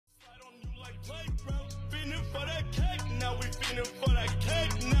Fiending for that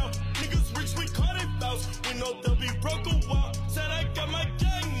cake now. Niggas rich, we call it bounce. We know they'll be broke a while. Said I got my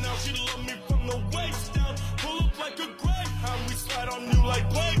gang now. She love me from the waist down. Pull up like a greyhound. We slide on you like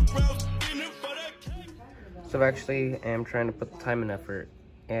playgrounds. Fiending for that cake. So I actually am trying to put the time and effort.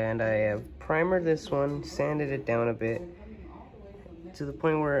 And I have primered this one, sanded it down a bit to the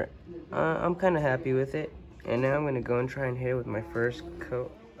point where I'm kind of happy with it. And now I'm going to go and try and hit it with my first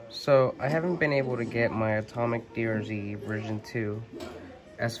coat. So I haven't been able to get my Atomic DRZ version 2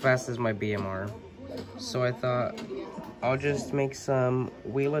 as fast as my BMR. So I thought I'll just make some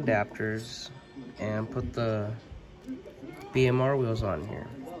wheel adapters and put the BMR wheels on here.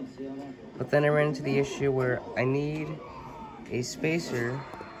 But then I ran into the issue where I need a spacer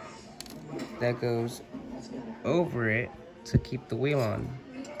that goes over it to keep the wheel on.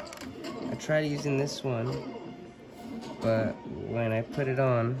 I tried using this one, but when I put it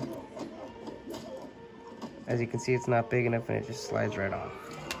on, as you can see, it's not big enough and it just slides right off.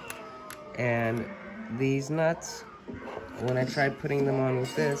 And these nuts, when I tried putting them on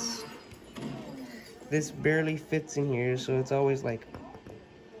with this barely fits in here, so it's always like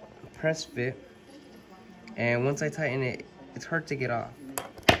press fit. And once I tighten it, it's hard to get off.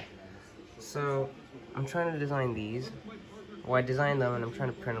 So I'm trying to design these. Well, I designed them and I'm trying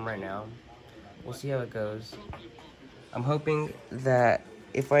to print them right now. We'll see how it goes. I'm hoping that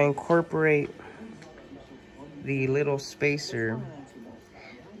if I incorporate the little spacer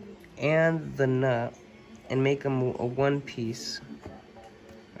and the nut and make them a one piece,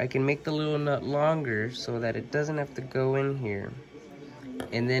 I can make the little nut longer so that it doesn't have to go in here.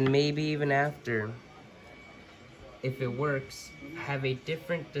 And then maybe even after, if it works, have a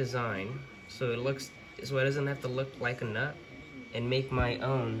different design so it doesn't have to look like a nut, and make my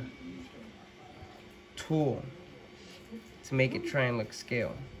own tool to make it try and look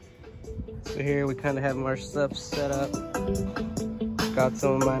scale. So here we kind of have our stuff set up. Got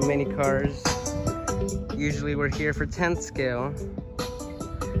some of my mini cars. Usually we're here for 10th scale,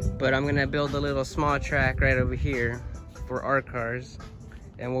 but I'm gonna build a little small track right over here for our cars,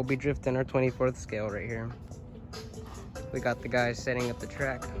 and we'll be drifting our 24th scale right here. We got the guys setting up the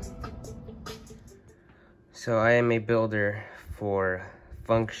track. So I am a builder for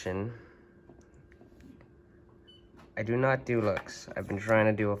function. I do not do looks. I've been trying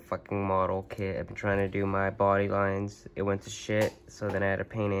to do a fucking model kit. I've been trying to do my body lines. It went to shit, so then I had to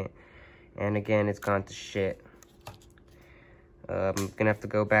paint it. And again, it's gone to shit. I'm gonna have to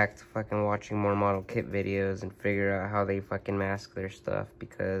go back to fucking watching more model kit videos and figure out how they fucking mask their stuff,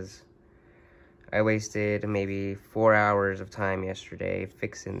 because I wasted maybe 4 hours of time yesterday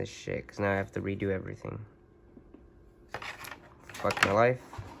fixing this shit, because now I have to redo everything. Fuck my life.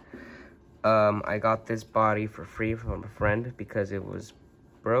 I got this body for free from a friend because it was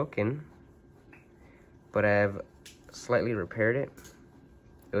broken, but I've slightly repaired it.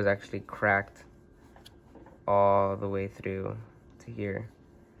 It was actually cracked all the way through to here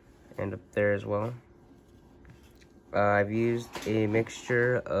and up there as well. I've used a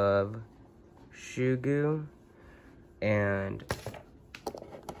mixture of shoe goo and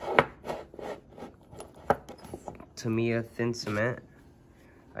Tamiya thin cement.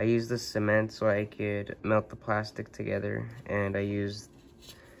 I used the cement so I could melt the plastic together, and I used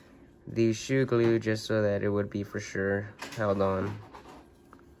the shoe glue just so that it would be for sure held on.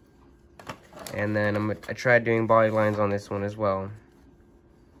 And then I tried doing body lines on this one as well,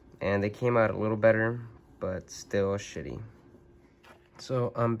 and they came out a little better, but still shitty.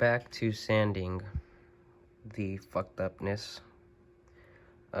 So I'm back to sanding the fucked upness.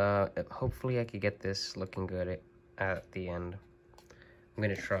 Hopefully I could get this looking good at the end. I'm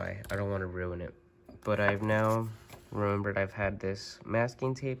gonna try. I don't want to ruin it. But I've now remembered I've had this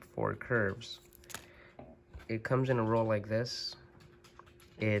masking tape for curves. It comes in a roll like this.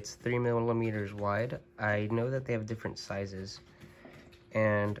 It's 3 millimeters wide. I know that they have different sizes,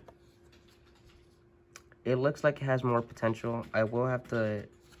 and it looks like it has more potential. I will have to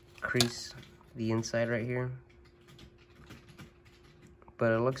crease the inside right here,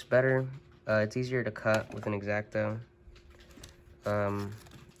 but it looks better. It's easier to cut with an X-Acto.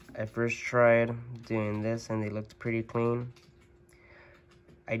 I first tried doing this and they looked pretty clean.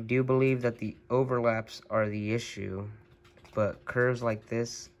 I do believe that the overlaps are the issue, but curves like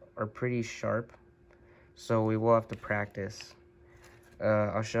this are pretty sharp, so we will have to practice.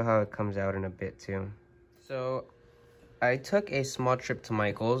 I'll show how it comes out in a bit too. So I took a small trip to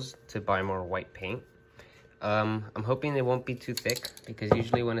Michael's to buy more white paint. I'm hoping it won't be too thick, because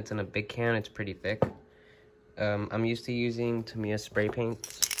usually when it's in a big can, it's pretty thick. I'm used to using Tamiya spray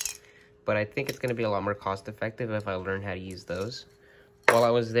paints, but I think it's going to be a lot more cost effective if I learn how to use those. While I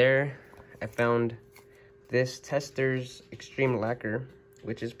was there, I found this Testors Extreme Lacquer,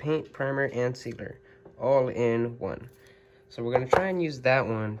 which is paint, primer, and sealer, all in one. So we're gonna try and use that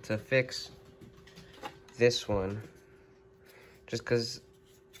one to fix this one, just cause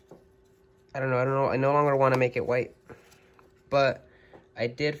I don't know, I no longer want to make it white. But I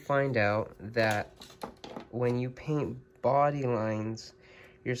did find out that when you paint body lines,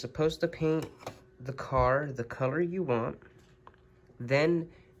 you're supposed to paint the car the color you want, then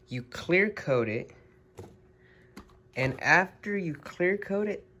you clear coat it, and after you clear coat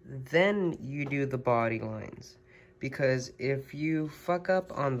it, then you do the body lines. Because if you fuck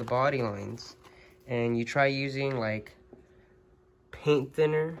up on the body lines and you try using like paint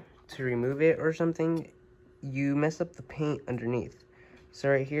thinner to remove it or something, you mess up the paint underneath. So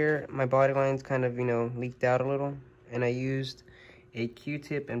right here, my body lines kind of, you know, leaked out a little, and I used a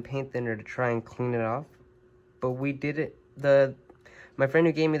Q-tip and paint thinner to try and clean it off. But we did it, my friend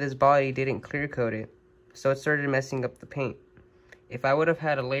who gave me this body didn't clear coat it, so it started messing up the paint. If I would have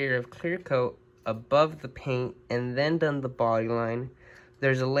had a layer of clear coat above the paint and then done the body line,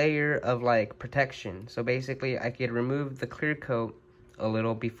 there's a layer of like protection. So basically I could remove the clear coat a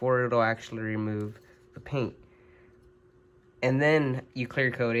little before it'll actually remove the paint. And then you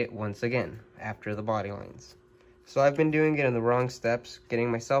clear coat it once again after the body lines. So I've been doing it in the wrong steps,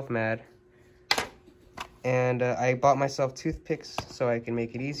 getting myself mad. And I bought myself toothpicks so I can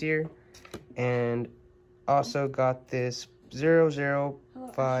make it easier. And also got this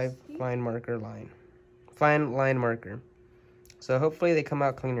 005 fine line marker. So hopefully they come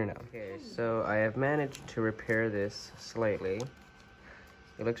out cleaner now. Okay, so I have managed to repair this slightly.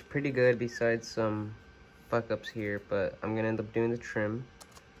 It looks pretty good besides some fuck ups here, but I'm gonna end up doing the trim.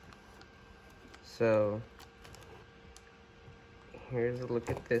 So here's a look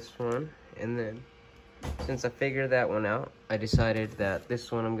at this one, and then since I figured that one out, I decided that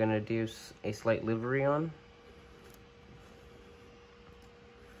this one I'm gonna do a slight livery on.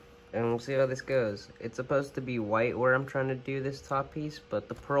 And we'll see how this goes. It's supposed to be white where I'm trying to do this top piece, but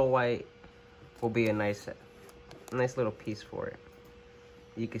the pearl white will be a nice little piece for it.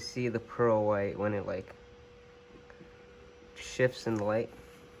 You can see the pearl white when it like shifts in the light.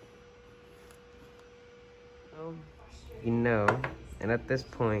 So, you know, and at this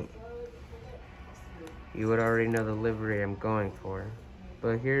point, you would already know the livery I'm going for.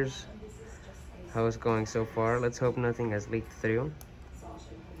 But here's how it's going so far. Let's hope nothing has leaked through.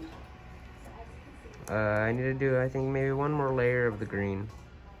 I need to do, I think, maybe one more layer of the green.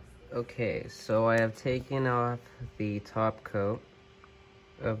 Okay, so I have taken off the top coat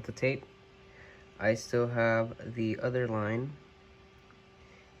of the tape. I still have the other line.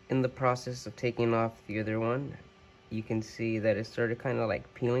 In the process of taking off the other one, you can see that it started kind of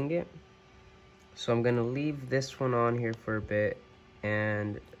like peeling it. So I'm gonna leave this one on here for a bit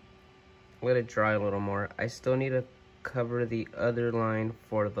and let it dry a little more. I still need to cover the other line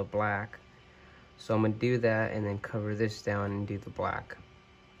for the black. So I'm gonna do that and then cover this down and do the black.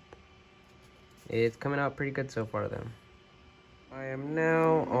 It's coming out pretty good so far though. I am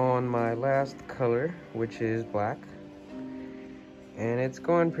now on my last color, which is black. And it's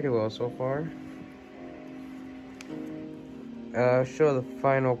going pretty well so far. I'll show the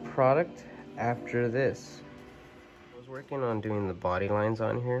final product after this. I was working on doing the body lines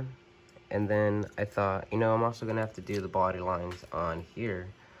on here. And then I thought, you know, I'm also gonna have to do the body lines on here.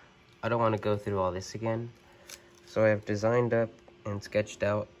 I don't want to go through all this again. So I have designed up and sketched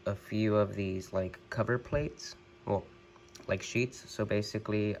out a few of these like cover plates. Well, like sheets. So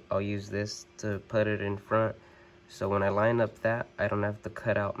basically I'll use this to put it in front. So when I line up that, I don't have to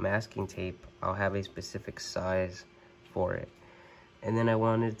cut out masking tape. I'll have a specific size for it. And then I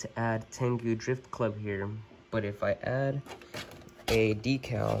wanted to add Tengu Drift Club here. But if I add a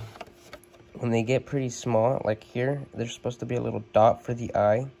decal, when they get pretty small, like here, there's supposed to be a little dot for the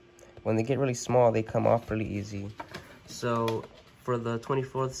eye. When they get really small, they come off really easy. So for the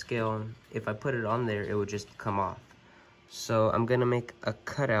 24th scale, if I put it on there, it would just come off. So I'm gonna make a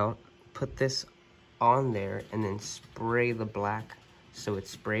cutout, put this on there, and then spray the black so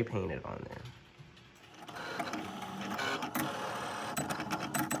it's spray painted on there.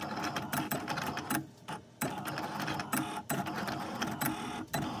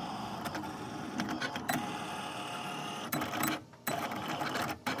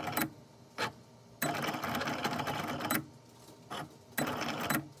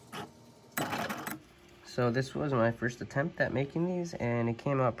 So this was my first attempt at making these, and it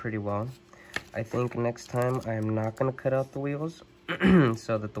came out pretty well. I think next time I am not gonna cut out the wheels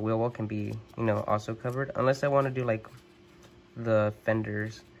so that the wheel well can be, you know, also covered, unless I want to do like the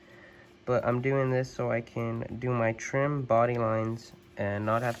fenders. But I'm doing this so I can do my trim body lines and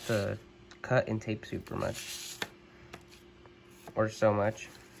not have to cut and tape super much. Or so much.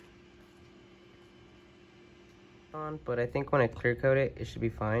 But I think when I clear coat it, it should be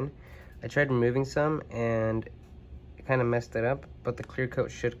fine. I tried removing some and it kind of messed it up, but the clear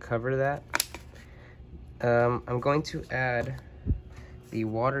coat should cover that. I'm going to add the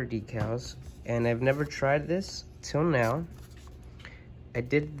water decals, and I've never tried this till now. I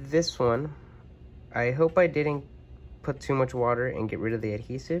did this one. I hope I didn't put too much water and get rid of the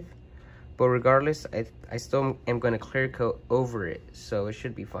adhesive, but regardless, I still am going to clear coat over it, so it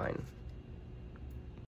should be fine.